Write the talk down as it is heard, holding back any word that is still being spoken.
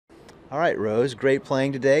All right, Rose, great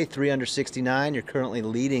playing today. 3 under 69. You're currently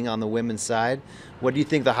leading on the women's side. What do you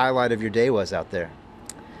think the highlight of your day was out there?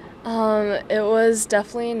 It was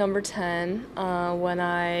definitely number 10 when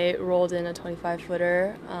I rolled in a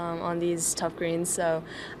 25-footer on these tough greens. So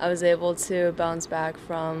I was able to bounce back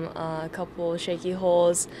from a couple shaky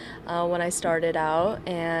holes when I started out,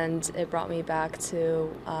 and it brought me back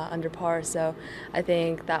to under par. So I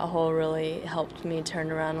think that hole really helped me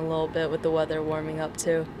turn around a little bit with the weather warming up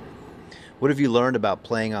too. What have you learned about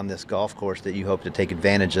playing on this golf course that you hope to take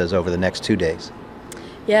advantage of over the next 2 days?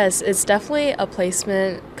 Yes, it's definitely a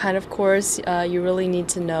placement kind of course. You really need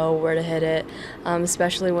to know where to hit it,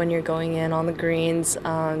 especially when you're going in on the greens.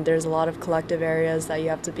 There's a lot of collective areas that you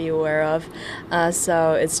have to be aware of.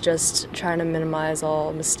 So it's just trying to minimize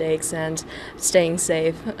all mistakes, and staying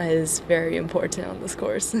safe is very important on this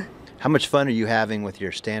course. How much fun are you having with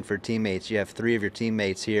your Stanford teammates? You have 3 of your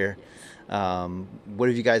teammates here. What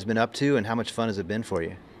have you guys been up to, and how much fun has it been for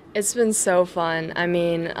you? It's been so fun. I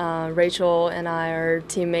mean, Rachel and I are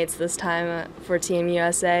teammates this time for Team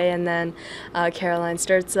USA, and then Caroline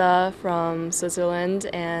Sturza from Switzerland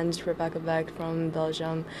and Rebecca Beck from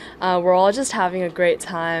Belgium. We're all just having a great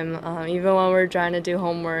time, even when we're trying to do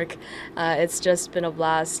homework. It's just been a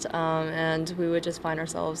blast, and we would just find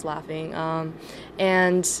ourselves laughing.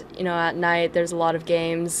 And, at night there's a lot of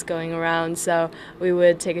games going around, so we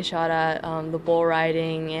would take a shot at the bull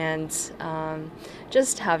riding and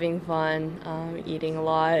just having fun, eating a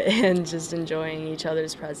lot, and just enjoying each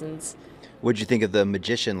other's presence. What did you think of the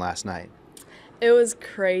magician last night? It was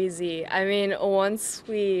crazy. I mean, once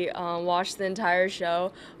we watched the entire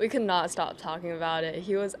show, we could not stop talking about it.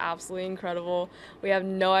 He was absolutely incredible. We have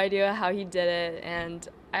no idea how he did it, and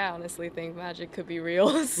I honestly think magic could be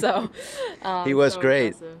real. So, He was so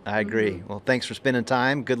great. impressive. I agree. Well, thanks for spending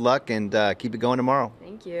time. Good luck, and keep it going tomorrow.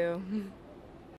 Thank you.